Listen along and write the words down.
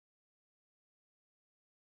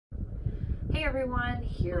Hey everyone,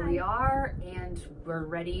 here we are, and we're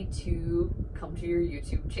ready to come to your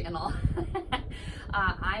YouTube channel.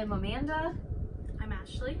 I'm Amanda. I'm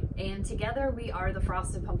Ashley. And together we are the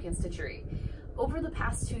Frosted Pumpkin Stitchery. Over the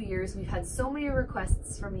past 2 years, we've had so many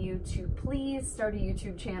requests from you to please start a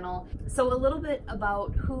YouTube channel. So a little bit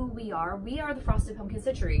about who we are. We are the Frosted Pumpkin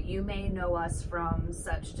Stitchery. You may know us from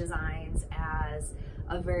such designs as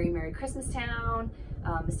A Very Merry Christmas Town,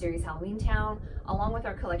 Mysterious Halloween Town, along with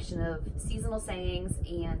our collection of seasonal sayings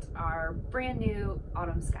and our brand new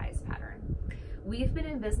Autumn Skies pattern. We've been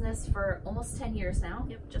in business for almost 10 years now.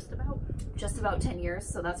 Yep, just about 10 years,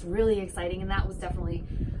 so that's really exciting, and that was definitely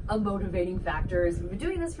a motivating factor. As we've been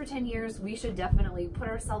doing this for 10 years, we should definitely put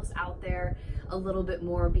ourselves out there a little bit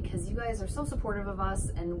more because you guys are so supportive of us,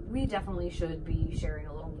 and we definitely should be sharing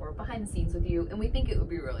a little more behind the scenes with you, and we think it would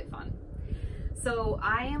be really fun. So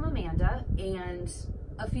I am Amanda, and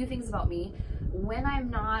a few things about me. When I'm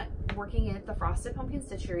not working at the Frosted Pumpkin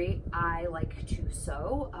Stitchery, I like to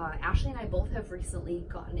sew. Ashley and I both have recently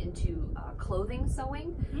gotten into clothing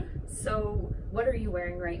sewing. So what are you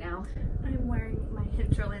wearing right now? I'm wearing my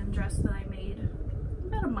hinterland dress that I made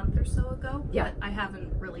about a month or so ago. Yeah. But I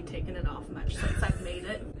haven't really taken it off much since I've made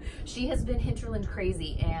it. She has been hinterland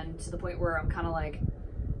crazy, and to the point where I'm kind of like,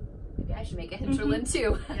 maybe I should make a hinterland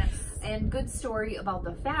too. Yes. And good story about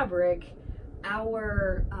the fabric,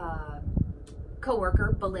 our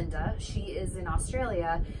co-worker Belinda, she is in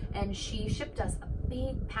Australia, and she shipped us a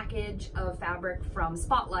big package of fabric from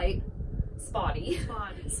Spotty,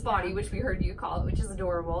 yeah. Which we heard you call it, which is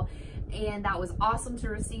adorable, and that was awesome to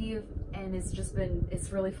receive. And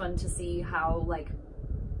it's really fun to see how like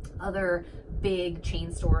other big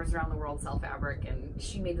chain stores around the world sell fabric, and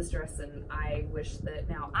she made this dress, and I wish that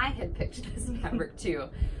now I had picked this fabric too.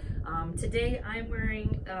 Today I'm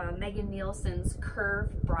wearing Megan Nielsen's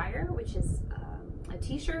Curve Briar, which is a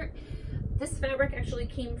t-shirt. This fabric actually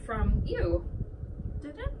came from you.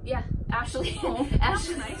 Did it? Yeah, Ashley. Oh,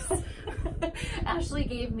 Ashley, nice. Ashley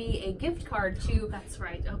gave me a gift card to. That's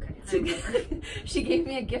right. Okay. I remember. She gave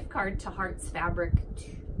me a gift card to Hearts Fabric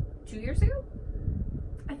 2 years ago.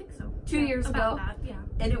 I think so. 2 years ago. That, yeah.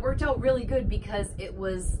 And it worked out really good because it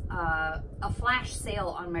was a flash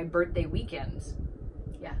sale on my birthday weekend.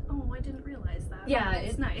 Yeah. Oh, I didn't realize that. Yeah,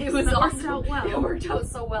 it's nice. It was that awesome. Worked out well. It worked out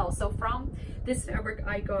so well. So from this fabric,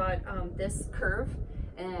 I got this curve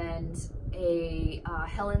and a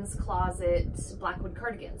Helen's Closet Blackwood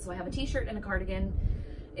cardigan. So I have a t-shirt and a cardigan.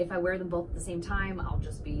 If I wear them both at the same time, I'll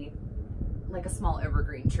just be like a small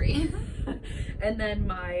evergreen tree. And then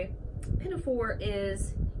my pinafore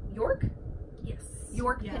is York. Yes.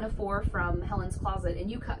 York pinafore from Helen's Closet, and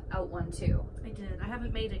you cut out one too. I did. I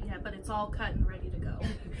haven't made it yet, but it's all cut and ready to go.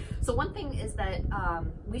 So one thing is that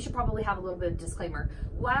we should probably have a little bit of disclaimer.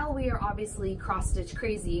 While we are obviously cross stitch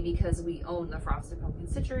crazy because we own the Frosted Pumpkin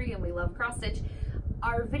Stitchery and we love cross stitch,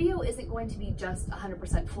 our video isn't going to be just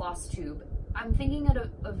 100% floss tube. I'm thinking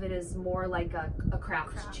of it as more like a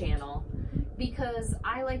craft channel, because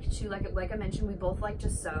I like to, like I mentioned, we both like to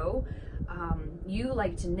sew. You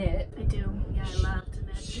like to knit. I do. Yeah, I love to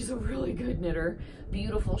knit. She's a really good knitter.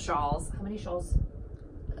 Beautiful shawls. How many shawls?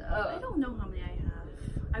 I don't know how many I have.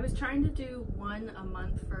 I was trying to do one a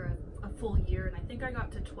month for a full year, and I think I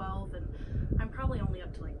got to 12, and I'm probably only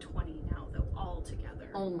up to like 20 now, though, all together.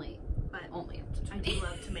 Only up to 20. I do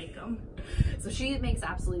love to make them. So she makes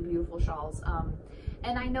absolutely beautiful shawls.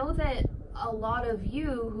 And I know that a lot of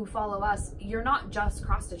you who follow us, you're not just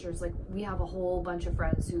cross stitchers. Like, we have a whole bunch of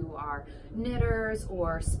friends who are knitters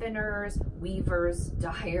or spinners, weavers,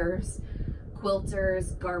 dyers,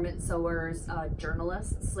 quilters, garment sewers,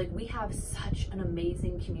 journalists. Like, we have such an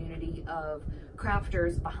amazing community of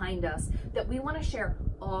crafters behind us that we want to share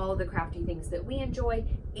all the crafty things that we enjoy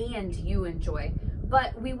and you enjoy.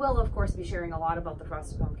 But we will, of course, be sharing a lot about the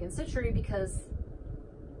Frosted Pumpkin Stitchery because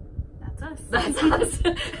that's us. That's us.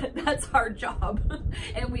 That's our job.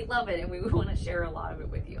 And we love it, and we want to share a lot of it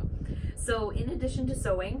with you. So in addition to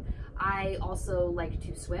sewing, I also like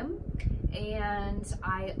to swim, and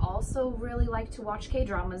I also really like to watch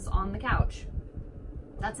K-dramas on the couch.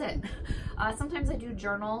 That's it. Sometimes I do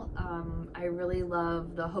journal. I really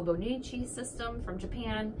love the Hobonichi system from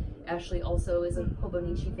Japan. Ashley also is a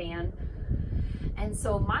Hobonichi fan. And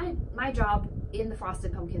so my job in the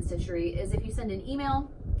Frosted Pumpkin Stitchery is, if you send an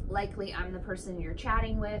email, likely I'm the person you're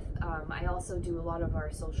chatting with. I also do a lot of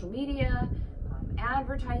our social media,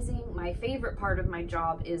 advertising. My favorite part of my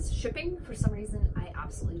job is shipping. For some reason, I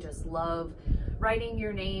absolutely just love writing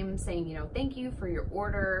your name, saying, you know, thank you for your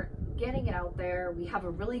order, getting it out there. We have a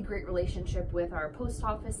really great relationship with our post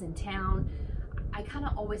office in town. I kind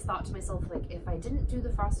of always thought to myself, like, if I didn't do the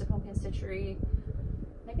Frosted Pumpkin Stitchery,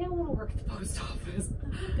 maybe I want to work at the post office.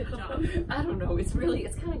 Good job. I don't know. It's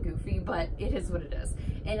kind of goofy, but it is what it is.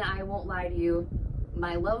 And I won't lie to you,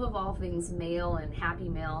 my love of all things mail and happy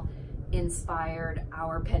mail inspired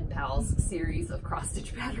our Pen Pals series of cross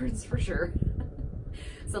stitch patterns for sure.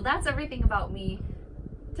 So that's everything about me.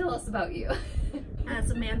 Tell us about you.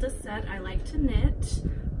 As Amanda said, I like to knit.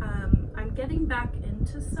 I'm getting back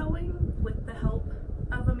into sewing with the help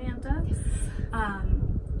of Amanda. Yes.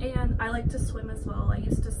 And I like to swim as well. I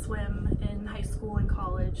used to swim in high school and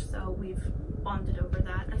college, so we've bonded over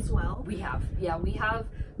that as well. We have, yeah, we have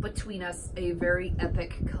between us a very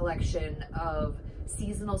epic collection of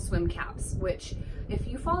seasonal swim caps, which if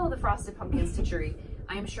you follow the Frosted Pumpkin Stitchery,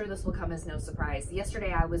 I'm sure this will come as no surprise.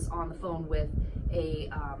 Yesterday I was on the phone with a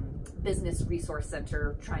business resource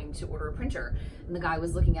center trying to order a printer, and the guy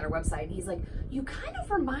was looking at our website and he's like, you kind of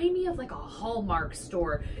remind me of like a Hallmark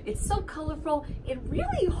store. It's so colorful and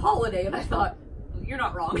really holiday. And I thought, you're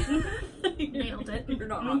not wrong. Nailed it. You're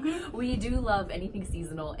not wrong. We do love anything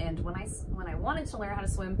seasonal, and when I wanted to learn how to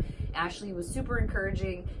swim, Ashleigh was super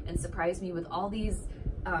encouraging and surprised me with all these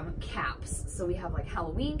caps. So we have like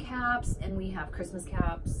Halloween caps and we have Christmas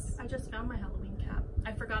caps. I just found my Halloween cap.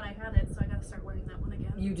 I forgot I had it, so I gotta start wearing that one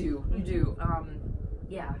again. You do, you do.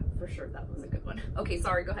 Yeah, for sure, that was a good one. Okay,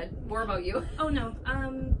 sorry, go ahead. More about you. Oh no,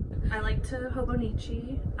 I like to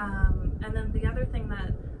hobonichi, and then the other thing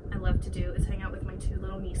that I love to do is hang out with my two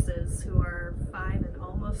little nieces who are 5 and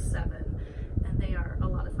almost 7, and they are a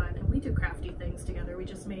lot of fun, and we do crafty things together. We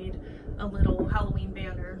just made a little Halloween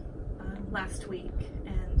banner last week,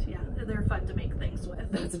 and yeah, they're fun to make things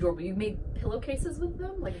with. That's adorable. You made pillowcases with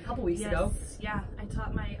them like a couple weeks ago? Yeah, I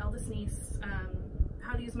taught my eldest niece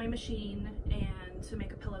how to use my machine and to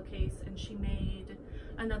make a pillowcase, and she made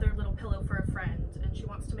another little pillow for a friend, and she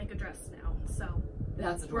wants to make a dress now, so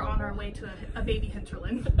that's we're on our way to a baby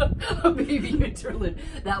hinterland. A baby hinterland.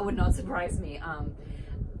 That would not surprise me.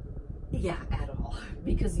 Yeah, at all,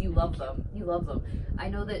 because you love them. You love them. I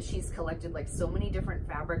know that she's collected like so many different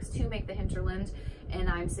fabrics to make the hinterland, and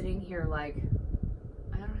I'm sitting here like,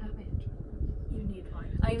 I don't have a hinterland. You need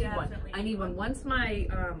one. I need one. I need one. Once my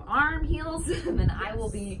arm heals, and then I will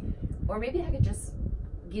be, or maybe I could just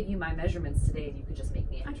give you my measurements today and you could just make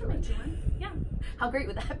me a hinterland. I can make you one. Yeah. How great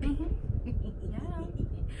would that be? Yeah.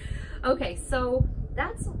 Okay, so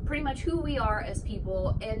that's pretty much who we are as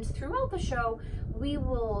people, and throughout the show we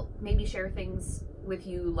will maybe share things with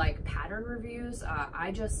you like pattern reviews.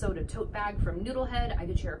 I just sewed a tote bag from Noodlehead. I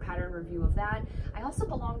could share a pattern review of that. I also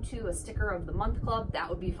belong to a sticker of the month club. That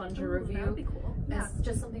would be fun to review. That would be cool. Yeah. It's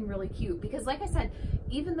just something really cute, because like I said,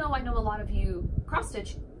 even though I know a lot of you cross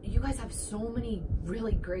stitch, you guys have so many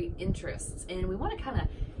really great interests, and we want to kind of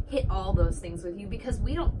hit all those things with you, because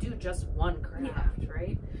we don't do just one craft,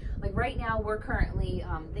 right? Like right now we're currently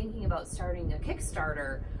thinking about starting a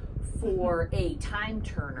Kickstarter for a time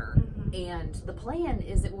turner, and the plan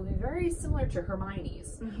is it will be very similar to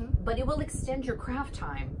Hermione's, but it will extend your craft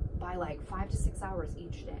time by like 5 to 6 hours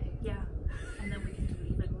each day. Yeah, and then we can do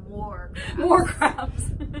even more crafts. More crafts.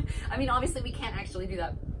 I mean, obviously we can't actually do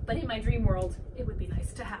that, but in my dream world, it would be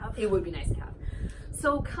nice to have. It would be nice to have.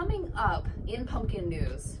 So coming up in pumpkin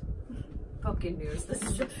news,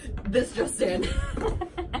 this just in.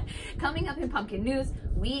 Coming up in pumpkin news,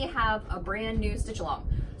 we have a brand new stitch along.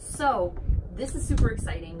 So this is super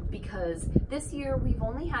exciting, because this year we've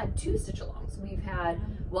only had 2 stitch alongs. We've had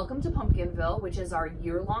Welcome to Pumpkinville, which is our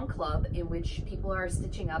year-long club in which people are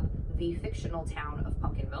stitching up the fictional town of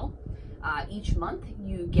Pumpkinville. Each month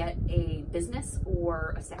you get a business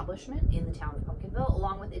or establishment in the town of Pumpkinville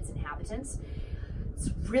along with its inhabitants. It's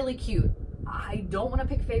really cute. I don't want to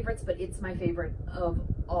pick favorites, but it's my favorite of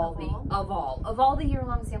all the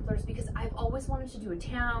year-long samplers, because I've always wanted to do a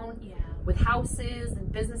town with houses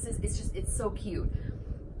and businesses. It's so cute.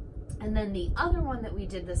 And then the other one that we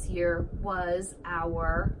did this year was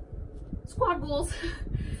our squad goals.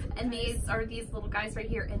 And these are these little guys right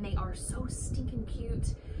here, and they are so stinking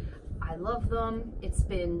cute. I love them. It's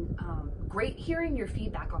been great hearing your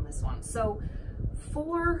feedback on this one. So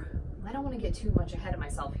I don't want to get too much ahead of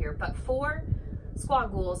myself here, but for squad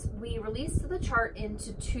goals, we released the chart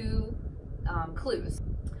into 2 clues.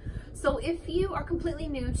 So if you are completely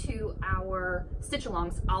new to our stitch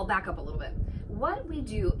alongs, I'll back up a little bit. What we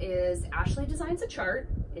do is Ashleigh designs a chart.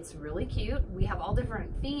 It's really cute. We have all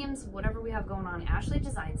different themes, whatever we have going on, Ashleigh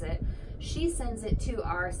designs it. She sends it to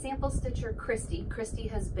our sample stitcher, Christy. Christy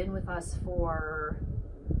has been with us for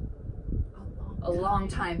a long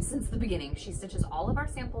time, since the beginning. She stitches all of our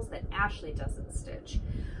samples that Ashleigh doesn't stitch.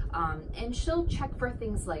 And she'll check for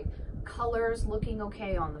things like colors looking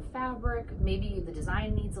okay on the fabric, maybe the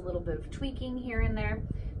design needs a little bit of tweaking here and there.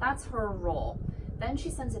 That's her role. Then she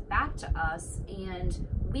sends it back to us and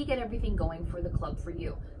we get everything going for the club for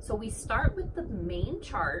you. So we start with the main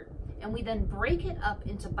chart and we then break it up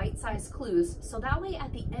into bite-sized clues. So that way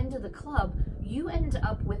at the end of the club, you end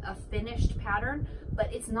up with a finished pattern,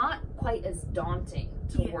 but it's not quite as daunting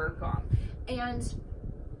to work on. And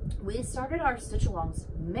we started our stitch alongs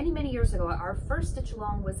many years ago. Our first stitch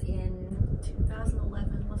along was in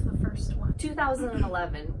 2011 was the first one.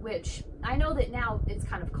 2011, which I know that now it's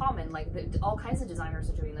kind of common, like all kinds of designers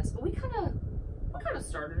are doing this, but we kind of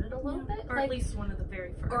started it a little bit. Or like, at least one of the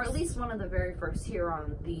very first. Or at least one of the very first here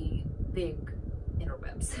on the big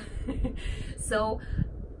interwebs. So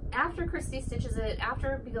after Christy stitches it,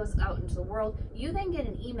 after it goes out into the world, you then get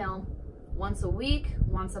an email once a week,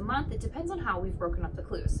 once a month. It depends on how we've broken up the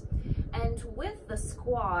clues. And with the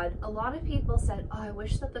squad, a lot of people said, oh, I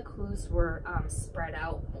wish that the clues were spread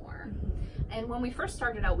out more. And when we first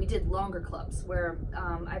started out, we did longer clubs where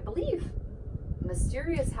I believe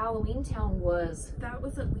Mysterious Halloween Town was... That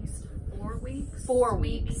was at least 4 weeks. 4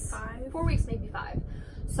 weeks. Maybe 5. 4 weeks, maybe 5.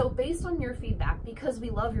 So based on your feedback, because we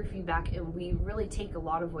love your feedback and we really take a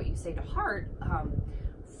lot of what you say to heart,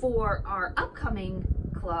 for our upcoming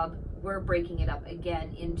club, we're breaking it up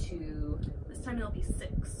again into... This time it'll be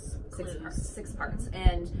 6 parts.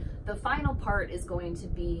 And the final part is going to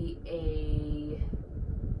be a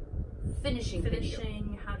finishing video.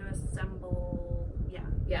 How to assemble,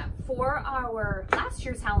 Yeah, for our last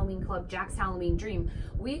year's Halloween club, Jack's Halloween Dream,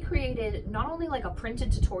 we created not only like a printed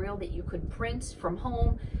tutorial that you could print from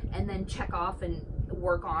home and then check off and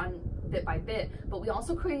work on bit by bit, but we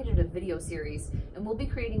also created a video series, and we'll be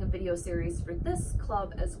creating a video series for this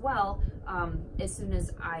club as well, as soon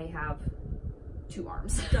as I have 2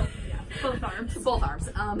 arms. Both arms. Both arms.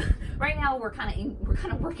 Right now we're kind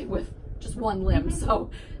of working with just one limb, so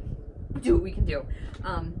do what we can do.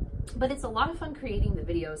 But it's a lot of fun creating the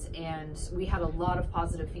videos, and we had a lot of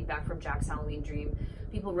positive feedback from Jack's Halloween Dream.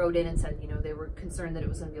 People wrote in and said, you know, they were concerned that it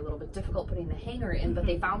was going to be a little bit difficult putting the hanger in, but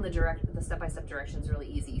they found the step-by-step directions really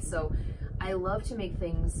easy. So I love to make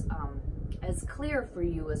things as clear for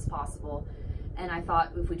you as possible. And I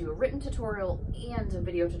thought if we do a written tutorial and a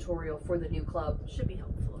video tutorial for the new club, should be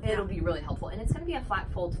helpful. It'll be really helpful. And it's going to be a flat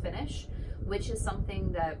fold finish, which is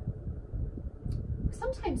something that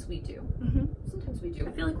sometimes we do. Sometimes we do.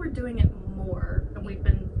 I feel like we're doing it more, and we've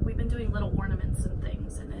been doing little ornaments and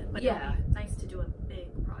things in it. But yeah, it'll be nice to do a big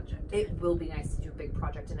project. It will be nice to do a big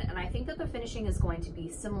project in it, and I think that the finishing is going to be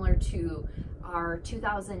similar to our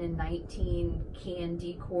 2019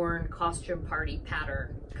 candy corn costume party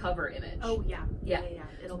pattern cover image. Oh yeah.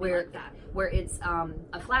 It'll be like that, where it's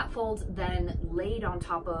a flat fold then laid on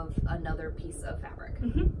top of another piece of fabric.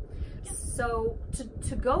 So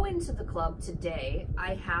to go into the club today,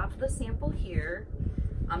 I have the sample here.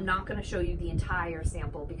 I'm not going to show you the entire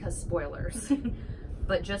sample because spoilers,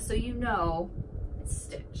 but just so you know, it's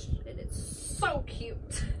stitched and it's so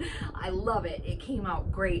cute. I love it. It came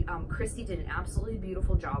out great. Christy did an absolutely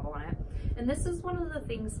beautiful job on it. And this is one of the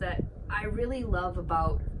things that I really love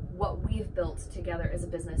about what we've built together as a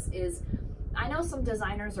business is I know some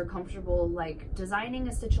designers are comfortable like designing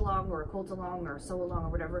a stitch along or a quilt along or a sew along or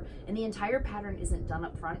whatever, and the entire pattern isn't done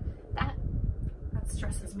up front. That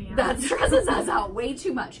stresses me out. That stresses us out way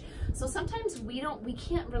too much. So sometimes we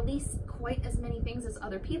can't release quite as many things as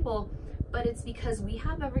other people, but it's because we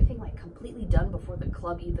have everything like completely done before the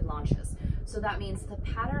club even launches. So that means the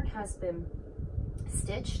pattern has been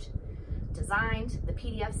stitched, designed, the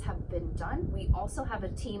PDFs have been done. We also have a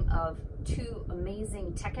team of 2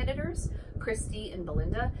 amazing tech editors, Christy and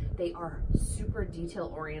Belinda. They are super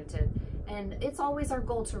detail oriented, and it's always our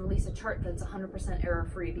goal to release a chart that's 100% error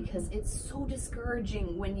free, because it's so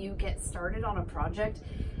discouraging when you get started on a project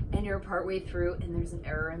and you're partway through and there's an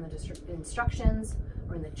error in the instructions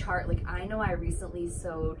or in the chart. Like I know I recently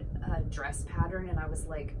sewed a dress pattern and I was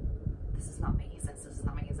like, this is not making sense, this is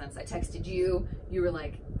not making sense. I texted you, you were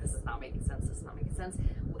like, this is not making sense, this is not making sense.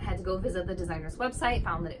 Had to go visit the designer's website,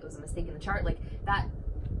 found that it was a mistake in the chart. Like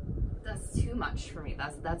that's too much for me.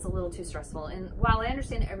 That's a little too stressful. And while I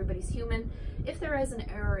understand that everybody's human, if there is an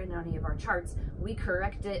error in any of our charts, we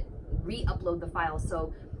correct it, re-upload the file.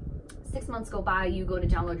 So 6 months go by, you go to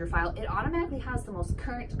download your file, it automatically has the most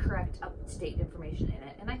current, correct, up-to-date information in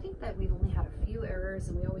it. And I think that we've only had a few errors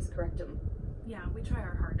and we always correct them. Yeah, we try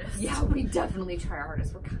our hardest. Yeah, we definitely try our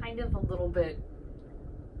hardest. We're kind of a little bit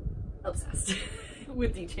obsessed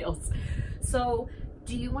with details. So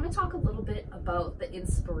do you want to talk a little bit about the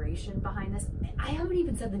inspiration behind this? I haven't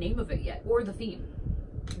even said the name of it yet, or the theme.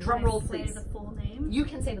 Drum roll, please. Say the full name? You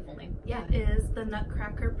can say the full name. Yeah. It is the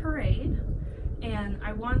Nutcracker Parade, and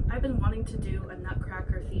I've been wanting to do a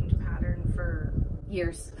Nutcracker themed pattern for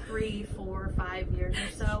Years. 3, 4, 5 years or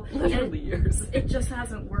so. Literally years. It just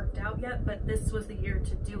hasn't worked out yet, but this was the year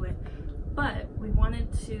to do it. But we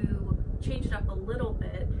wanted to change it up a little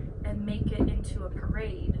bit and make it into a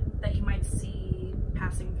parade that you might see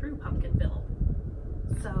passing through Pumpkinville.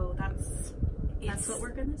 So that's what we're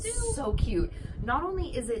gonna do. So cute. Not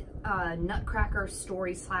only is it Nutcracker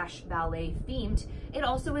story / ballet themed, it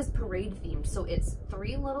also is parade themed. So it's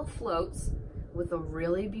 3 little floats with a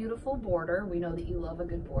really beautiful border. We know that you love a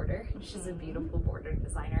good border. She's a beautiful border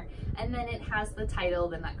designer. And then it has the title,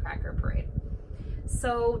 the Nutcracker Parade.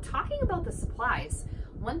 So talking about the supplies,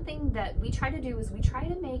 one thing that we try to do is we try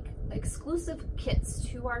to make exclusive kits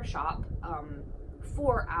to our shop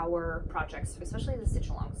for our projects, especially the stitch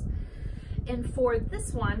alongs. And for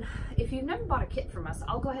this one, if you've never bought a kit from us,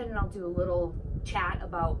 I'll go ahead and I'll do a little chat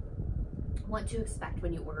about what to expect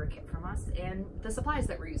when you order a kit from us and the supplies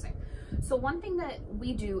that we're using. So one thing that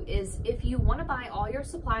we do is if you want to buy all your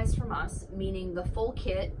supplies from us, meaning the full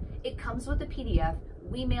kit, it comes with a PDF,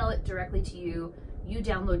 we mail it directly to you, you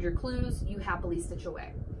download your clues, you happily stitch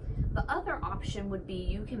away. The other option would be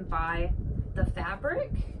you can buy the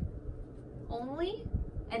fabric only,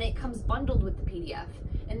 and it comes bundled with the PDF.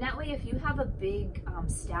 And that way, if you have a big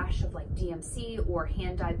stash of like DMC or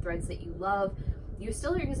hand-dyed threads that you love, you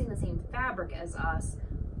still are using the same fabric as us,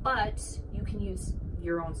 but you can use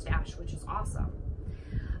your own stash, which is awesome.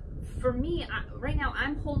 For me, right now,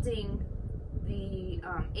 I'm holding the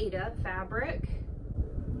Ada fabric,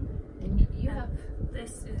 and you have...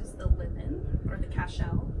 This is the linen, or the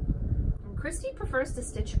cashel. Christy prefers to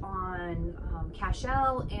stitch on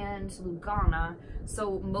cashel and Lugana,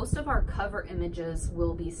 so most of our cover images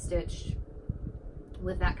will be stitched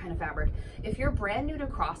with that kind of fabric. If you're brand new to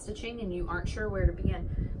cross stitching and you aren't sure where to begin,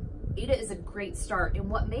 Ada is a great start. And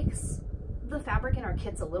what makes the fabric in our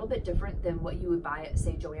kits a little bit different than what you would buy at,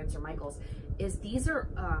 say, Joann's or Michael's, is these are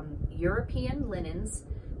European linens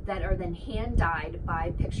that are then hand dyed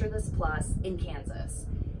by Picture This Plus in Kansas.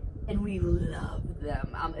 And we love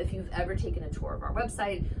them. If you've ever taken a tour of our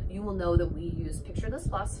website, you will know that we use Picture This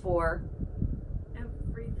Plus for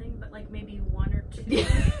everything, but like maybe 1 or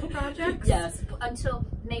 2 projects. Yes, until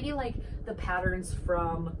maybe like the patterns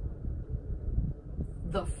from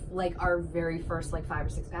the our very first like 5 or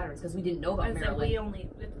 6 patterns, because we didn't know about Marilyn.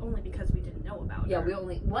 It's only because we didn't know about her.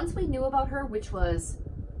 Yeah, once we knew about her, which was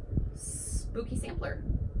Spooky Sampler.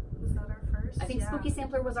 Was that our first? I think Spooky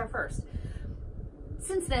Sampler was our first.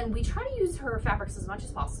 Since then, we try to use her fabrics as much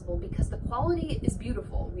as possible because the quality is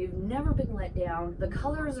beautiful. We've never been let down. The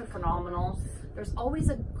colors are phenomenal. There's always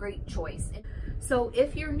a great choice. So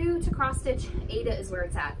if you're new to cross stitch, Ada is where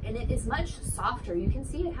it's at, and it is much softer. You can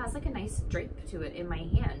see it has like a nice drape to it in my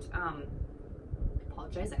hand. I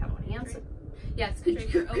apologize, I have one hand. So yes, could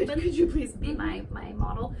you please be my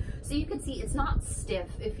model? So you can see it's not stiff.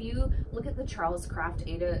 If you look at the Charles Craft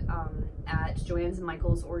Ada at Joann's and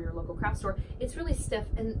Michael's or your local craft store, it's really stiff,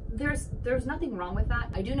 and there's nothing wrong with that.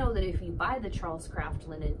 I do know that if you buy the Charles Craft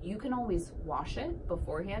linen, you can always wash it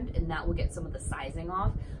beforehand, and that will get some of the sizing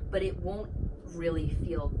off, but it won't really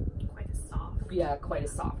feel quite as soft. Yeah, quite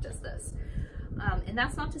as soft as this. And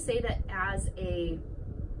that's not to say that as a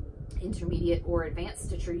intermediate or advanced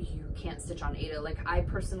stitcher you can't stitch on Ada. Like I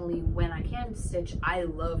personally, when I can stitch, I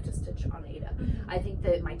love to stitch on Ada. I think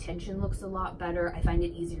that my tension looks a lot better. I find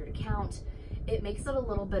it easier to count. It makes it a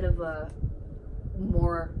little bit of a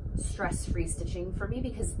more stress-free stitching for me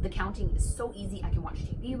because the counting is so easy. I can watch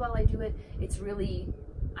TV while I do it. It's really,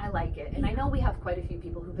 I like it. And I know we have quite a few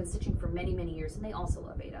people who've been stitching for many, many years and they also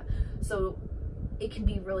love Ada. So it can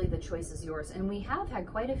be really, the choice is yours. And we have had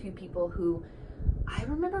quite a few people who, I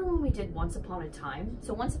remember when we did Once Upon a Time.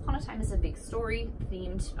 So Once Upon a Time is a big story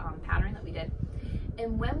themed pattern that we did.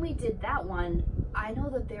 And when we did that one, I know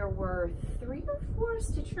that there were 3 or 4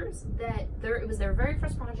 stitchers that it was their very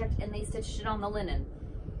first project and they stitched it on the linen.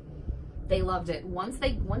 They loved it. Once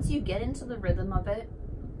you get into the rhythm of it,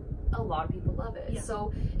 a lot of people love it. Yeah.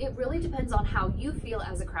 So it really depends on how you feel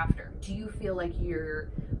as a crafter. Do you feel like you're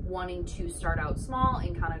wanting to start out small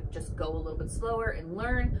and kind of just go a little bit slower and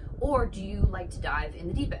learn, or do you like to dive in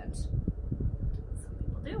the deep end? Some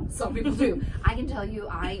people do. Some people do. I can tell you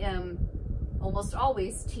I am almost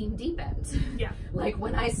always team deep end. Yeah. Like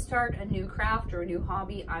when I start a new craft or a new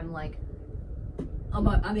hobby, I'm like, I'm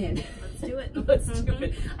in. Let's do it. Let's do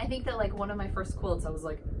it. I think that like one of my first quilts, I was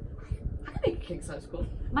like, I can make a king size quilt.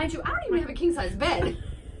 Mind you, I don't even have a king size bed.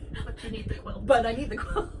 But you need the quilt. But I need the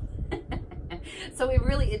quilt. So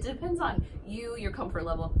it depends on you, your comfort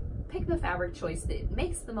level. Pick the fabric choice that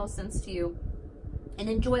makes the most sense to you and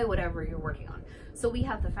enjoy whatever you're working on. So we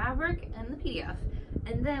have the fabric and the PDF,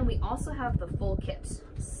 and then we also have the full kit.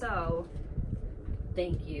 So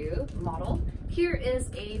Thank you, model. Here is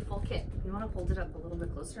a full kit. You want to hold it up a little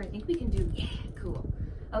bit closer? I think we can do, yeah, cool.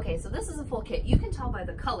 Okay, so this is a full kit. You can tell by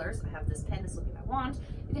the colors. I have this pen, this will be my wand.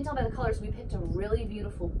 You can tell by the colors we picked a really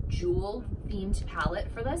beautiful jewel themed palette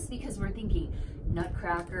for this because we're thinking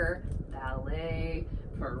Nutcracker, ballet,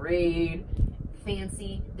 parade,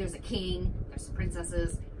 fancy. There's a king, there's some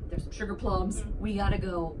princesses, there's some sugar plums. We gotta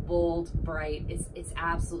go bold, bright. It's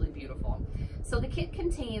absolutely beautiful. So the kit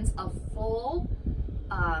contains a full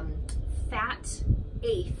fat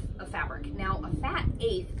eighth of fabric. Now a fat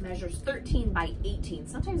eighth measures 13 by 18.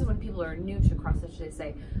 Sometimes when people are new to cross stitch, they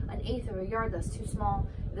say an eighth of a yard, that's too small.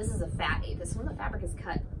 This is a fat eighth. This is when the fabric is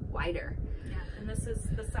cut wider. Yeah, and this is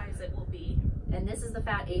the size it will be. And this is the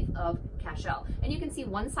fat eighth of cashel. And you can see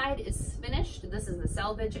one side is finished. This is the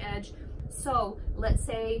selvage edge. So let's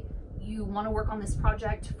say you want to work on this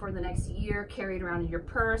project for the next year, carry it around in your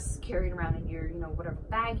purse, carry it around in your, whatever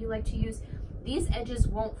bag you like to use. These edges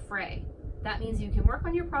won't fray. That means you can work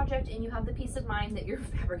on your project and you have the peace of mind that your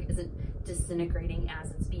fabric isn't disintegrating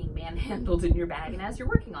as it's being manhandled in your bag and as you're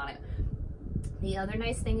working on it. The other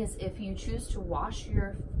nice thing is if you choose to wash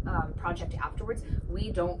your project afterwards,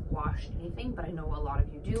 we don't wash anything, but I know a lot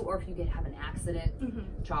of you do, or if you have an accident,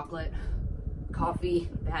 chocolate, coffee,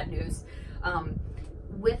 bad news.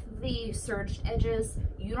 With the serged edges,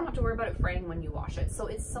 you don't have to worry about it fraying when you wash it. So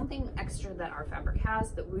it's something extra that our fabric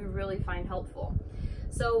has that we really find helpful.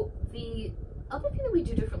 So the other thing that we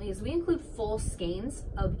do differently is we include full skeins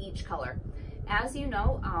of each color. As you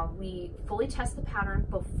know, we fully test the pattern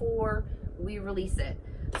before we release it.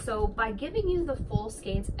 So by giving you the full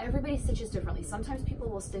skeins, everybody stitches differently. Sometimes people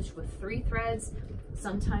will stitch with 3 threads.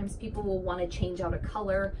 Sometimes people will want to change out a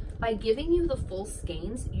color. By giving you the full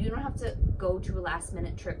skeins, you don't have to go to a last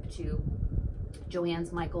minute trip to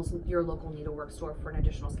Joann's, Michael's, your local needlework store for an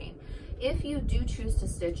additional skein. If you do choose to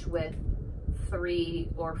stitch with 3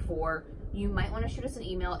 or 4, you might want to shoot us an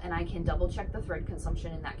email and I can double check the thread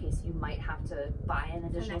consumption. In that case, you might have to buy an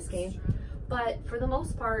additional skein. But for the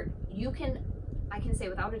most part, I can say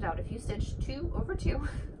without a doubt, if you stitch 2 over 2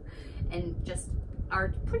 and just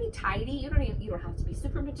are pretty tidy, you don't have to be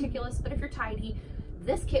super meticulous, but if you're tidy,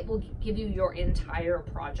 this kit will give you your entire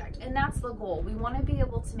project. And that's the goal. We want to be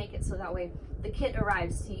able to make it so that way the kit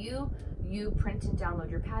arrives to you, you print and download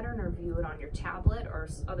your pattern or view it on your tablet or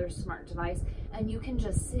other smart device, and you can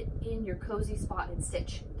just sit in your cozy spot and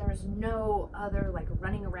stitch. There's no other like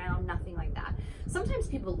running around, nothing like that. Sometimes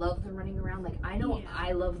people love the running around. Like I know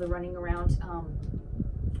I love the running around.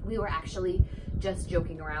 We were actually just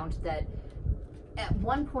joking around that at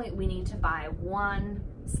one point we need to buy 1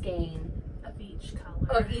 skein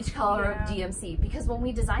of each color of DMC, because when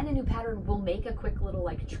we design a new pattern, we'll make a quick little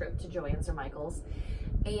like trip to Joann's or Michael's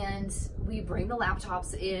and we bring the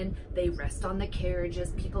laptops in, they rest on the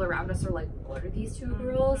carriages, people around us are like, what are these 2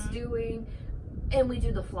 girls doing? And we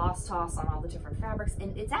do the floss toss on all the different fabrics,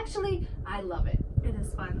 and it's actually, I love it. It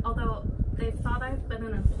is fun, although they've thought I've been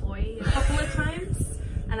an employee a couple of times,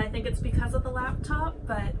 and I think it's because of the laptop,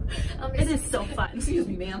 but it is still fun. Excuse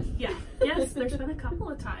me, ma'am. Yeah. Yes, there's been a couple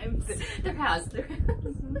of times. There has.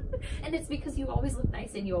 And it's because you always look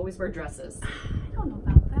nice and you always wear dresses. I don't know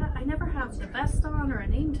about that. I never have the vest on or a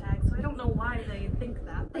name tag, so I don't know why they think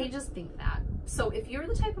that. They just think that. So if you're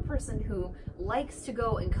the type of person who likes to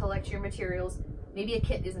go and collect your materials, maybe a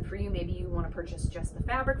kit isn't for you, maybe you want to purchase just the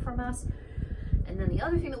fabric from us. And then the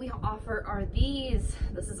other thing that we offer are these.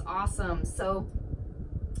 This is awesome. So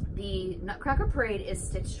the Nutcracker Parade is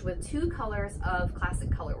stitched with 2 colors of classic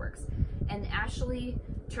colorworks, and Ashleigh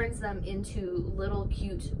turns them into little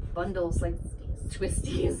cute bundles like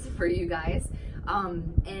twisties for you guys,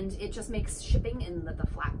 and it just makes shipping and the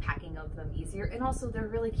flat packing of them easier, and also they're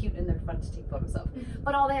really cute and they're fun to take photos of.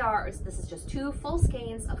 But all they are is this is just 2 full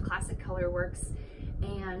skeins of classic colorworks,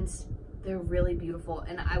 and they're really beautiful.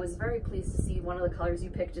 And I was very pleased to see one of the colors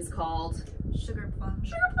you picked is called Sugar Plum.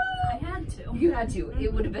 Sugar Plum! I had to. You had to.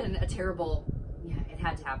 It would have been a terrible, yeah, it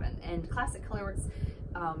had to happen. And Classic Colorworks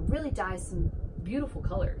really dyes some beautiful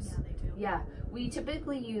colors. Yeah, they do. Yeah, we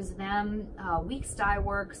typically use them, Weeks Dye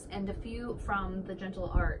Works, and a few from the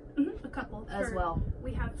Gentle Art. A couple. As well.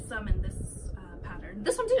 We have some in this pattern.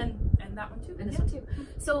 This one too. And that one too. And this one too.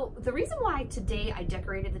 So the reason why today I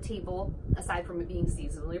decorated the table, aside from it being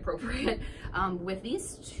seasonally appropriate, with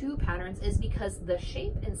these 2 patterns is because the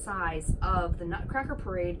shape and size of the Nutcracker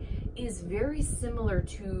Parade is very similar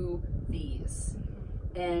to these.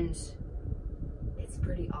 And it's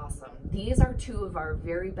pretty awesome. These are 2 of our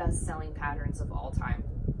very best selling patterns of all time.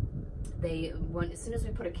 As soon as we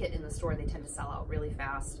put a kit in the store, they tend to sell out really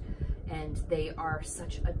fast, and they are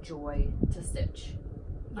such a joy to stitch.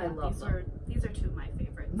 I love them. These are two of my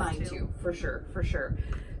favorites. Mine too, for sure, for sure.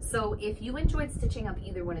 So if you enjoyed stitching up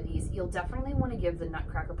either one of these, you'll definitely want to give the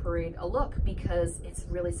Nutcracker Parade a look because it's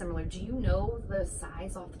really similar. Do you know the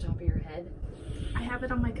size off the top of your head? I have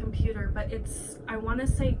it on my computer, but it's, I want to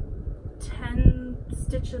say 10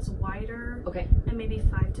 stitches wider. Okay. And maybe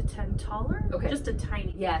 5 to 10 taller. Okay. Just a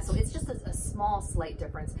tiny. Yeah, so it's just a small, slight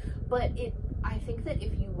difference. But I think that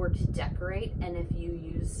if you were to decorate and if you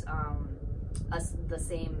use the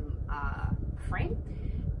same frame,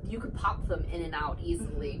 you could pop them in and out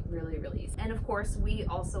easily, really, really easy. And of course, we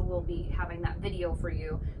also will be having that video for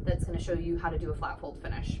you that's going to show you how to do a flat fold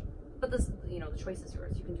finish. But this, you know, the choice is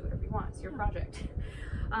yours. You can do whatever you want. It's your project.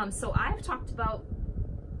 So I've talked about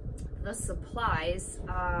the supplies.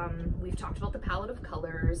 We've talked about the palette of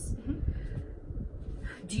colors.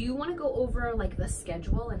 Do you want to go over like the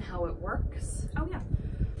schedule and how it works? Oh yeah.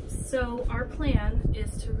 So our plan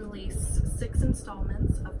is to release 6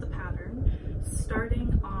 installments of the pattern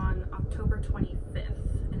starting on October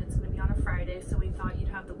 25th, and it's going to be on a Friday, so we thought you'd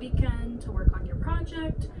have the weekend to work on your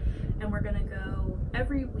project, and we're going to go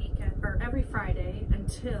every weekend or every Friday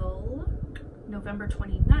until November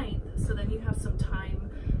 29th, so then you have some time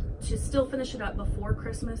to still finish it up before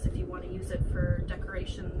Christmas if you want to use it for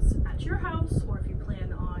decorations at your house, or if you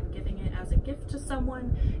plan on giving it as a gift to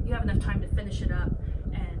someone, you have enough time to finish it up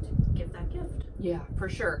and give that gift. Yeah, for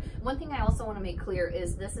sure. One thing I also want to make clear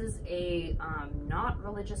is this is a not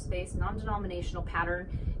religious based, non-denominational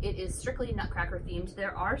pattern. It is strictly Nutcracker themed.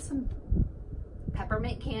 There are some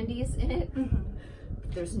peppermint candies in it.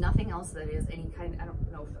 There's nothing else that is any kind, I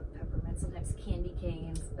don't know if peppermint, sometimes candy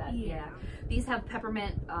canes, that, yeah. These have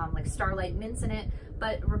peppermint, like Starlight mints in it,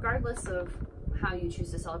 but regardless of how you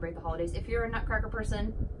choose to celebrate the holidays, if you're a Nutcracker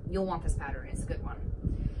person, you'll want this pattern. It's a good one.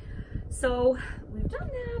 So we've done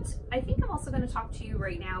that. I think I'm also going to talk to you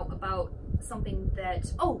right now about something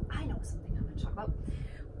that, oh, I know something I'm going to talk about.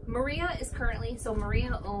 Maria is currently, so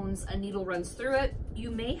Maria owns A Needle Runs Through It.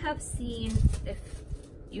 You may have seen, if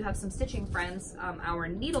you have some stitching friends, our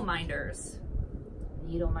needle minders.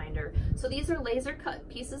 Needle minder. So these are laser cut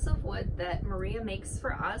pieces of wood that Maria makes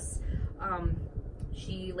for us.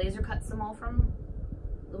 She laser cuts them all from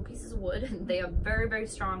little pieces of wood. They have very, very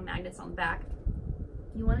strong magnets on the back.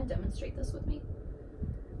 You want to demonstrate this with me?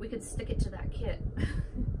 We could stick it to that kit.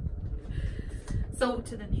 So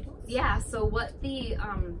to the needles? Yeah, so what the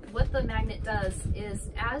magnet does is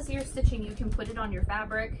as you're stitching, you can put it on your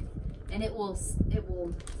fabric and it will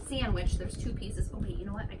sandwich. There's 2 pieces. Oh wait, you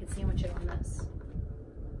know what? I could sandwich it on this.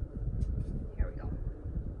 Here we go.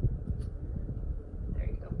 There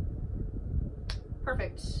you go.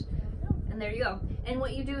 Perfect. And there you go. And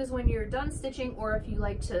what you do is when you're done stitching, or if you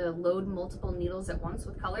like to load multiple needles at once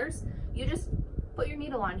with colors, you just put your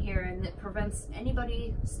needle on here and it prevents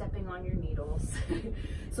anybody stepping on your needles.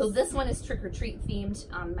 So this one is trick or treat themed.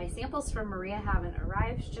 My samples from Maria haven't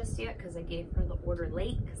arrived just yet because I gave her the order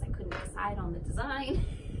late because I couldn't decide on the design.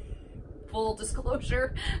 Full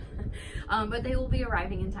disclosure. But they will be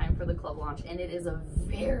arriving in time for the club launch, and it is a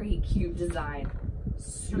very cute design.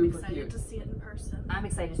 Super I'm excited cute. to see it in person. I'm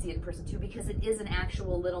excited to see it in person too because it is an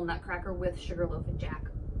actual little Nutcracker with Sugarloaf and Jack.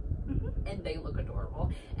 And they look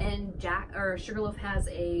adorable. And Sugarloaf has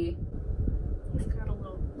he's got a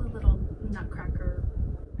little Nutcracker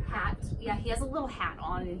hat. Yeah, he has a little hat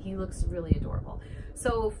on and he looks really adorable.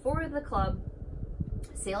 So for the club,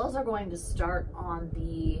 sales are going to start on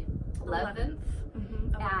the 11th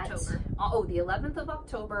of October. The 11th of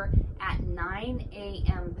October at 9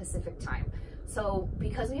 a.m. Pacific time. So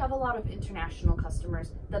because we have a lot of international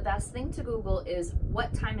customers, the best thing to Google is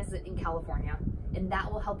what time is it in California, and that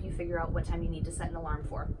will help you figure out what time you need to set an alarm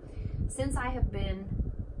for. Since I have been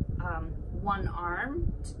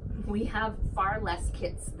one-armed, we have far less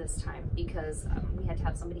kits this time because we had to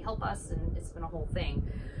have somebody help us, and it's been a whole thing.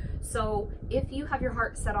 So if you have your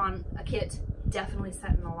heart set on a kit, definitely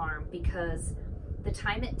set an alarm because the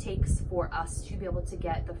time it takes for us to be able to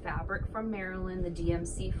get the fabric from Maryland, the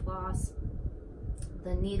DMC floss,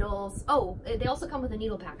 the needles. Oh, they also come with a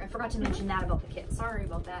needle pack. I forgot to mention that about the kit. Sorry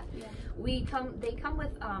about that. Yeah. They come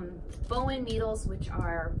with Bowen needles, which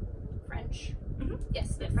are French.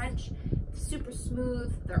 Yes, they're French. Super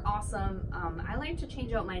smooth. They're awesome. I like to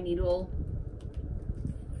change out my needle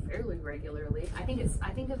fairly regularly. I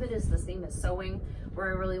think of it as the same as sewing, where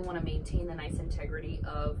I really want to maintain the nice integrity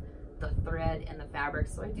of the thread and the fabric,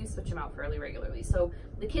 so I do switch them out fairly regularly. So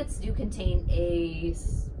the kits do contain a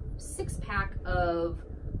 6-pack of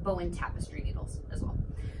Bowen tapestry needles as well.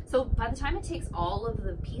 So by the time it takes all of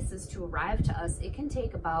the pieces to arrive to us, it can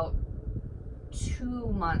take about 2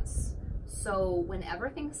 months. So whenever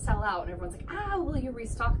things sell out and everyone's like, will you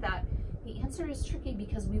restock that? the answer is tricky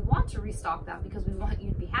because we want to restock that because we want you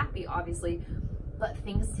to be happy, obviously, but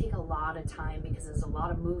things take a lot of time because there's a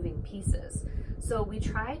lot of moving pieces. So we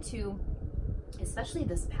try to, especially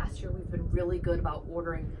this past year, we've been really good about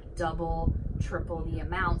ordering double, triple the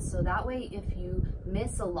amount. So that way, if you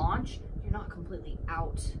miss a launch, you're not completely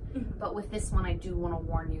out. But with this one, I do want to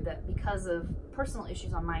warn you that because of personal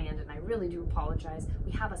issues on my end, and I really do apologize,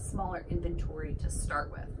 we have a smaller inventory to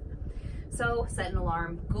start with. So set an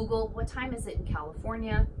alarm, Google what time is it in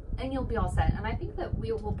California, and you'll be all set. And I think that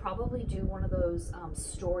we will probably do one of those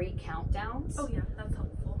story countdowns. Oh yeah, that's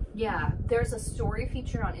helpful. Yeah, there's a story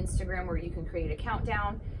feature on Instagram where you can create a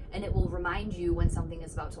countdown and it will remind you when something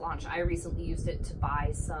is about to launch. I recently used it to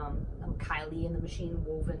buy some Kylie and the Machine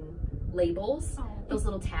woven labels, those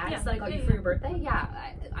little tags that I got you for your birthday. Yeah,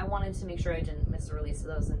 I wanted to make sure I didn't miss a release of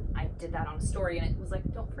those, and I did that on a story, and it was like,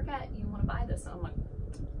 don't forget, you want to buy this. And I'm like,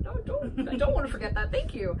 no, I don't want to forget that,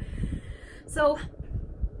 thank you. So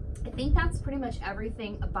I think that's pretty much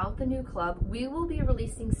everything about the new club. We will be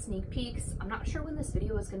releasing sneak peeks. I'm not sure when this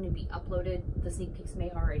video is going to be uploaded. The sneak peeks may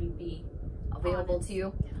already be available to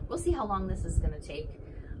you. We'll see how long this is going to take.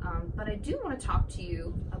 But I do want to talk to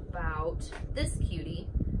you about this cutie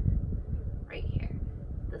right here.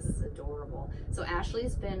 This is adorable. So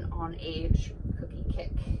Ashleigh's been on a cookie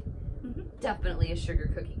kick. Definitely a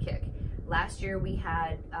sugar cookie kick. Last year we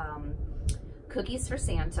had Cookies for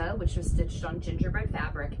Santa, which was stitched on gingerbread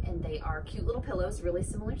fabric, and they are cute little pillows, really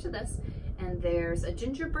similar to this. And there's a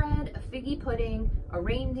gingerbread, a figgy pudding, a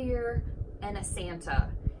reindeer, and a Santa.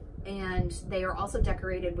 And they are also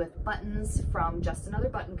decorated with buttons from Just Another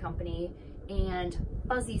Button Company and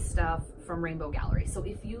fuzzy stuff from Rainbow Gallery. So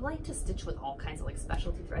if you like to stitch with all kinds of like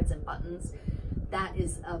specialty threads and buttons, that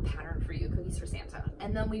is a pattern for you, Cookies for Santa.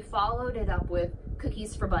 And then we followed it up with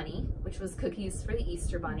Cookies for Bunny, which was Cookies for the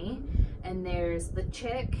Easter Bunny. And there's the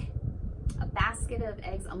chick, a basket of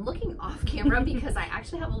eggs. I'm looking off camera because I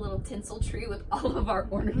actually have a little tinsel tree with all of our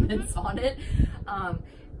ornaments on it.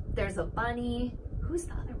 There's a bunny. Who's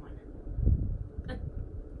the other one?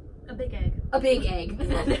 A big egg. A big egg.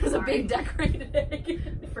 And then there's a big decorated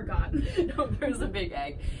egg. I forgot. No, there's a big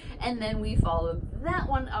egg. And then we followed that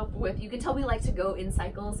one up with, you can tell we like to go in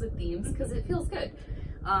cycles with themes because it feels good.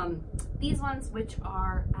 These ones, which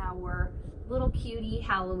are our little cutie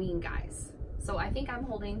Halloween guys. So I think I'm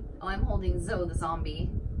holding Zoe the zombie.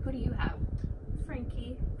 Who do you have?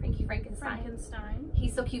 Frankie Frankenstein.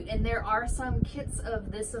 He's so cute. And there are some kits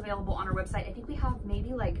of this available on our website. I think we have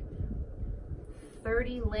maybe like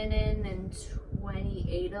 30 linen and 20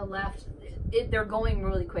 Ada left. They're going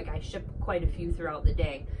really quick. I ship quite a few throughout the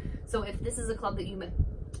day. So if this is a club that you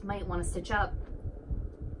might want to stitch up,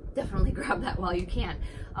 definitely grab that while you can.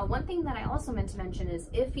 One thing that I also meant to mention is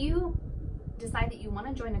if you decide that you want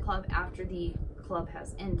to join a club after the club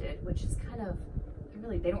has ended, which is kind of,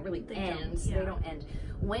 they don't end.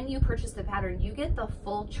 When you purchase the pattern, you get the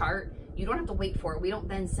full chart. You don't have to wait for it. We don't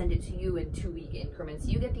then send it to you in 2-week increments.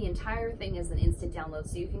 You get the entire thing as an instant download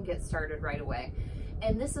so you can get started right away.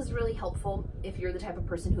 And this is really helpful if you're the type of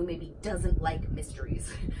person who maybe doesn't like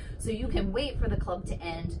mysteries. So you can wait for the club to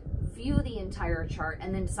end, view the entire chart,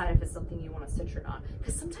 and then decide if it's something you want to stitch or not.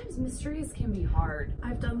 Because sometimes mysteries can be hard.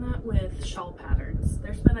 I've done that with shawl patterns.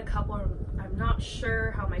 There's been a couple of, I'm not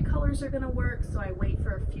sure how my colors are going to work, so I wait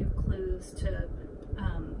for a few clues to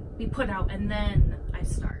be put out and then I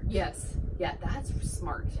start. Yes. Yeah, that's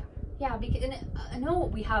smart. Yeah, because I know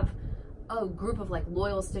we have a group of like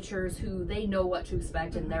loyal stitchers who they know what to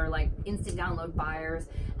expect and they're like instant download buyers,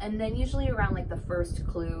 and then usually around like the first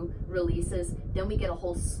clue releases, then we get a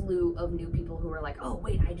whole slew of new people who are like, oh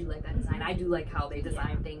wait, I do like that design, I do like how they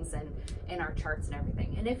design things and our charts and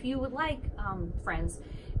everything. And if you would like, friends,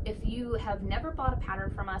 if you have never bought a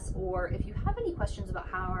pattern from us, or if you have any questions about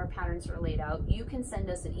how our patterns are laid out, you can send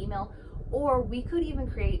us an email, or we could even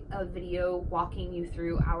create a video walking you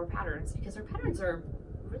through our patterns, because our patterns are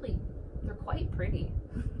really, they're quite pretty.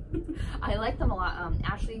 I like them a lot.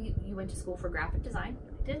 Ashleigh, you went to school for graphic design?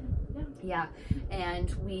 I did, yeah. Yeah,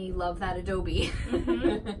 and we love that Adobe.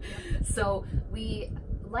 So we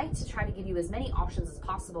like to try to give you as many options as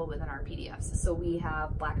possible within our PDFs. So we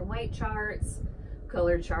have black and white charts,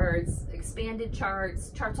 color charts, expanded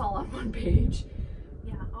charts, charts all on one page.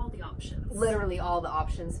 Yeah, all the options. Literally all the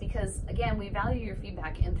options, because again, we value your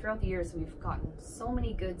feedback, and throughout the years we've gotten so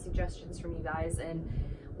many good suggestions from you guys, and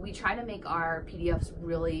we try to make our PDFs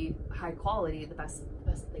really high quality, the best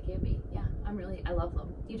they can be. Yeah, I love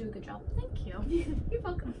them. You do a good job. Thank you. You're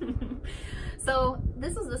welcome. So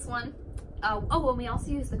this is this one. Oh, and we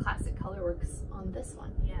also use the Classic Colorworks on this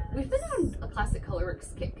one. Yes. We've been on a Classic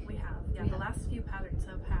Colorworks kick. We have. Yeah, the last few patterns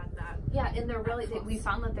have had that. Yeah, and they're really, we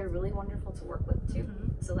found that they're really wonderful to work with too.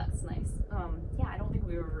 So that's nice. Yeah, I don't think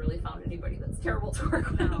we've ever really found anybody that's terrible to work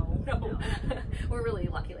with. No. We're really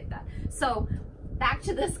lucky like that. So back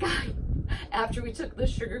to this guy. After we took the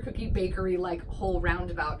Sugar Cookie Bakery like whole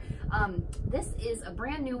roundabout. This is a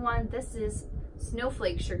brand new one. This is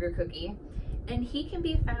Snowflake Sugar Cookie. And he can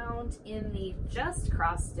be found in the Just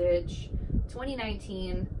Cross Stitch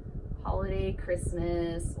 2019 Holiday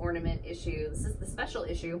Christmas Ornament issue. This is the special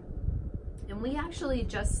issue. And we actually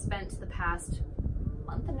just spent the past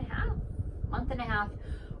month and a half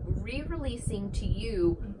re-releasing to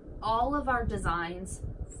you all of our designs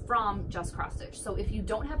from Just Cross Stitch. So if you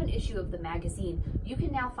don't have an issue of the magazine, you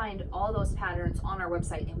can now find all those patterns on our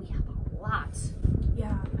website, and we have a lot.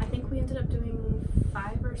 Yeah, I think we ended up doing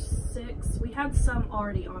 5 or 6. We had some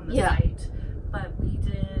already on the site, but we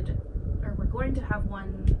did, or we're going to have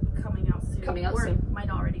one coming out soon. Or it might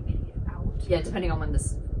already be out. Yeah, depending on when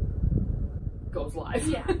this goes live.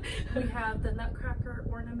 Yeah. We have the Nutcracker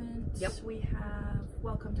Ornament. Yep. We have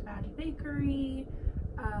Welcome to Batty Bakery.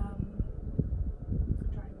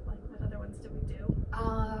 What other ones did we do?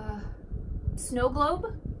 Snow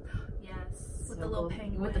Globe. Yes. With the little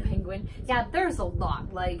penguin. With the penguin. Yeah, there's a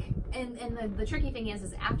lot. Like, and the tricky thing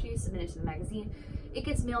is after you submit it to the magazine, it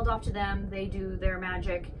gets mailed off to them. They do their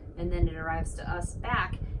magic, and then it arrives to us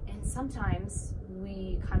back. And sometimes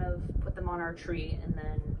we kind of put them on our tree and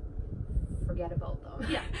then forget about them.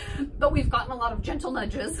 Yeah. But we've gotten a lot of gentle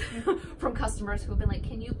nudges from customers who've been like,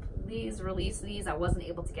 can you please release these? I wasn't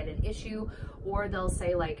able to get an issue. Or they'll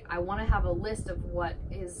say like, I want to have a list of what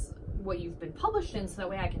you've been published in so that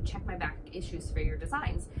way I can check my back issues for your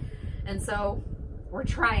designs. And so we're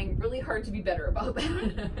trying really hard to be better about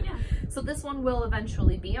that. Yeah. So this one will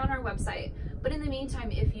eventually be on our website. But in the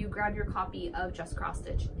meantime, if you grab your copy of Just Cross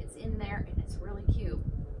Stitch, it's in there and it's really cute.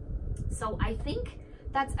 So I think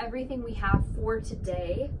that's everything we have for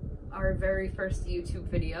today, our very first YouTube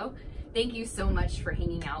video. Thank you so much for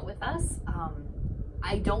hanging out with us.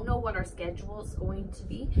 I don't know what our schedule is going to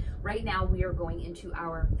be. Right now we are going into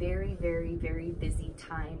our very, very, very busy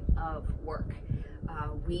time of work.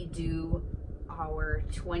 We do our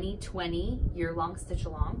 2020 year-long stitch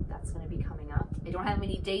along. That's going to be coming up. I don't have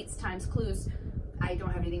any dates, times, clues. I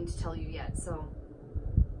don't have anything to tell you yet, so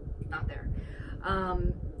not there.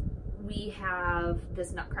 We have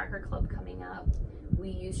this Nutcracker Club coming up. We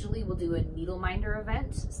usually will do a needle minder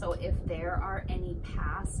event. So if there are any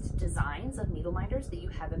past designs of needle minders that you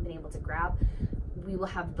haven't been able to grab, we will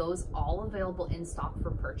have those all available in stock for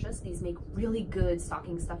purchase. These make really good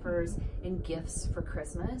stocking stuffers and gifts for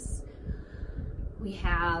Christmas. We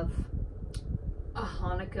have a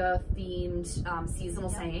Hanukkah themed seasonal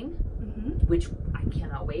saying, which I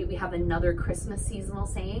cannot wait. We have another Christmas seasonal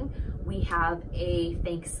saying. We have a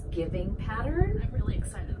Thanksgiving pattern. I'm really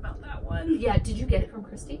excited about that one. Yeah, did you get it from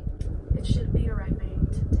Christy? It should be arriving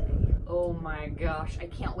today. Oh my gosh, I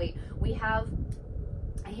can't wait. We have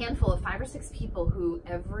a handful of 5 or 6 people who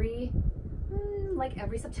every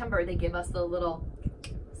September they give us the little,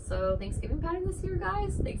 so Thanksgiving pattern this year,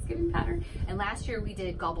 guys, Thanksgiving pattern. And last year we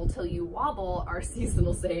did Gobble Till You Wobble, our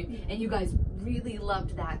seasonal saying, and you guys really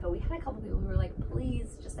loved that. But we had a couple people who were like,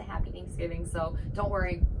 please, just a happy Thanksgiving. So don't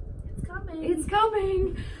worry, it's coming. It's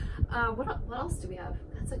coming. What else do we have?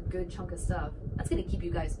 That's a good chunk of stuff. That's gonna keep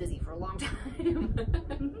you guys busy for a long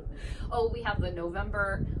time. Oh, we have the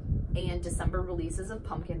November and December releases of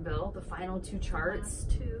Pumpkinville, the final 2 charts.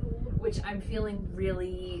 Which I'm feeling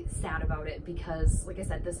really sad about it because, like I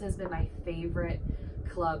said, this has been my favorite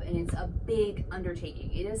club and it's a big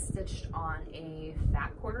undertaking. It is stitched on a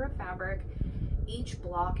fat quarter of fabric. Each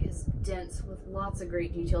block is dense with lots of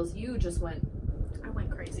great details. You just went... I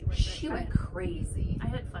went crazy with it. She went crazy. I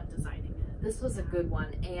had fun designing it. This was a good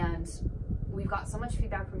one, and we've got so much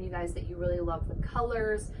feedback from you guys that you really love the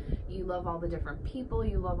colors, you love all the different people,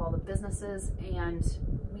 you love all the businesses, and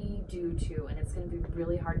we do too, and it's going to be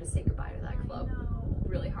really hard to say goodbye to that club. I know.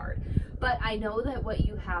 Really hard. But I know that what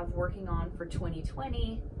you have working on for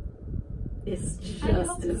 2020 is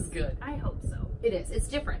just as good. I hope so. It is. It's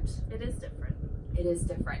different. It is different. It is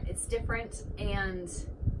different. It's different, and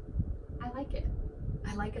I like it.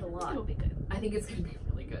 I like it a lot. It'll be good. I think it's going to be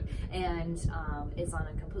really good. And it's on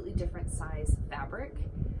a completely different size fabric.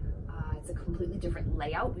 It's a completely different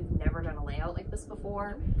layout. We've never done a layout like this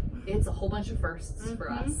before. It's a whole bunch of firsts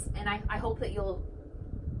for us. And I hope that you'll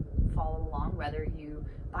follow along, whether you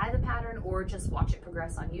buy the pattern or just watch it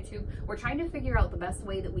progress on YouTube. We're trying to figure out the best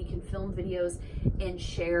way that we can film videos and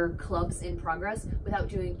share clubs in progress without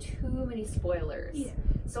doing too many spoilers. Yeah.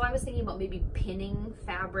 So I was thinking about maybe pinning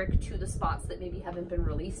fabric to the spots that maybe haven't been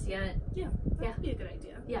released yet. Yeah, that would be a good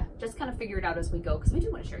idea. Yeah, just kind of figure it out as we go, because we do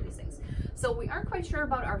want to share these things. So we aren't quite sure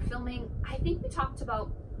about our filming. I think we talked about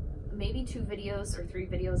maybe 2 videos or 3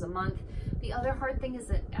 videos a month. The other hard thing is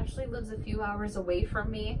that Ashleigh lives a few hours away from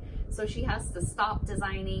me, so she has to stop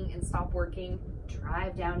designing and stop working,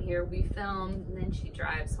 drive down here, we film, and then she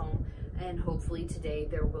drives home. And hopefully today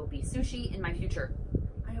there will be sushi in my future.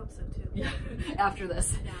 I hope so too. Yeah, after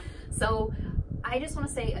this. Yeah. So I just want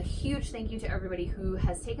to say a huge thank you to everybody who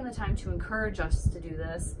has taken the time to encourage us to do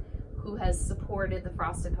this, who has supported the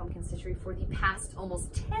Frosted Pumpkin Stitchery for the past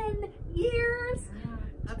almost 10 years. Yeah,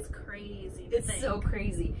 that's crazy. It's so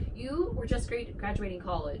crazy. You were just graduating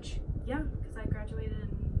college. Yeah, because I graduated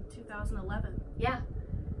in 2011. Yeah.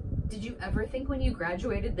 Did you ever think when you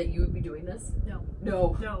graduated that you would be doing this? No.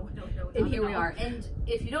 No. No. And here we are. And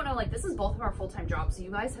if you don't know, like, this is both of our full-time jobs. So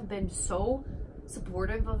you guys have been so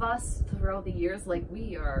supportive of us throughout the years. Like,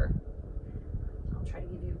 we are, I'll try to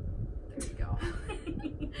give you, there you go.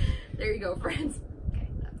 There you go, friends. Okay,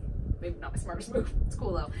 maybe not my smartest move. It's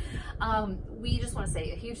cool though. We just want to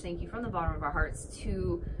say a huge thank you from the bottom of our hearts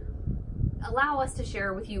to allow us to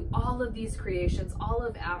share with you all of these creations, all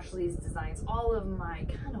of Ashleigh's designs, all of my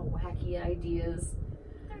kind of wacky ideas.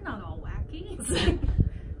 They're not all wacky.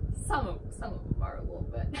 Some of them are a little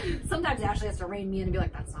bit. Sometimes Ashleigh has to rein me in and be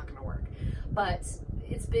like, that's not going to work. But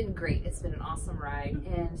it's been great. It's been an awesome ride.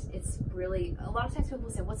 And it's really, a lot of times people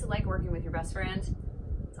say, what's it like working with your best friend?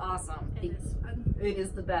 It's awesome. It is fun. It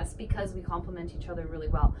is the best because we complement each other really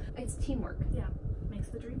well. It's teamwork. Yeah, makes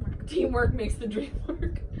the dream work. Teamwork makes the dream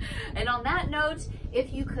work. And on that note,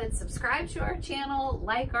 if you could subscribe to our channel,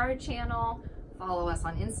 like our channel, follow us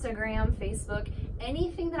on Instagram, Facebook,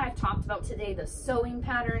 anything that I've talked about today, the sewing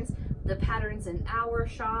patterns, the patterns in our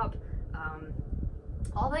shop,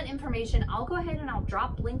 all that information, I'll go ahead and I'll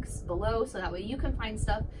drop links below so that way you can find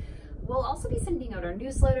stuff. We'll also be sending out our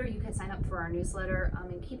newsletter. You can sign up for our newsletter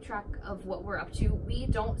and keep track of what we're up to. We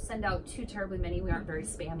don't send out too terribly many. We aren't very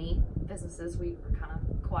spammy businesses. We are kind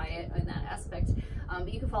of quiet in that aspect.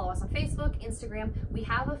 But you can follow us on Facebook, Instagram. We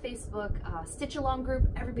have a Facebook Stitch Along group.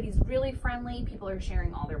 Everybody's really friendly. People are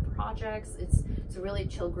sharing all their projects. It's a really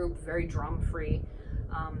chill group, very drama-free.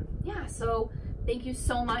 Yeah, so thank you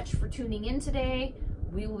so much for tuning in today.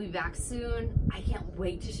 We will be back soon. I can't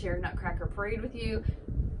wait to share Nutcracker Parade with you,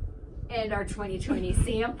 and our 2020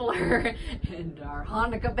 sampler, and our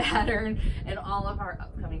Hanukkah pattern, and all of our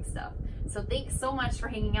upcoming stuff. So thanks so much for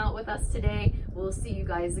hanging out with us today. We'll see you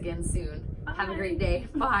guys again soon. Bye. Have a great day.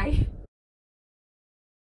 Bye.